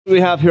What do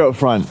we have here up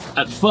front?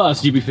 At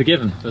first, you'd be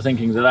forgiven for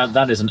thinking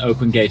that is an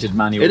open-gated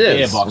manual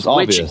gearbox,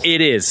 which it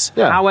is.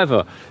 Yeah.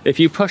 However, if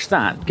you push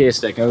that gear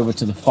stick over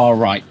to the far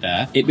right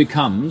there, it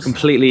becomes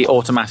completely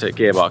automatic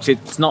gearbox.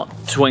 It's not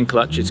twin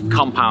clutch, it's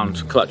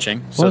compound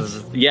clutching. So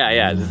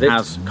yeah, it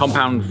has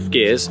compound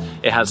gears.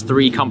 It has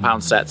 3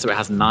 compound sets, so it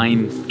has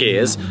 9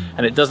 gears,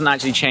 and it doesn't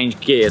actually change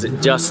gears.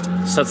 It just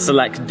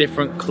selects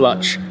different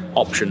clutch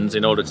options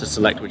in order to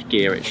select which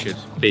gear it should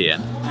be in.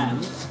 And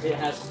it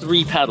has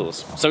 3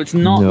 pedals, so it's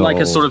not like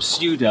a sort of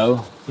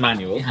pseudo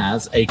manual. It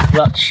has a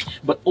clutch,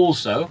 but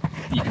also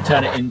you can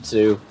turn it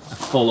into a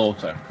full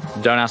auto.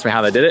 Don't ask me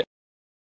how they did it.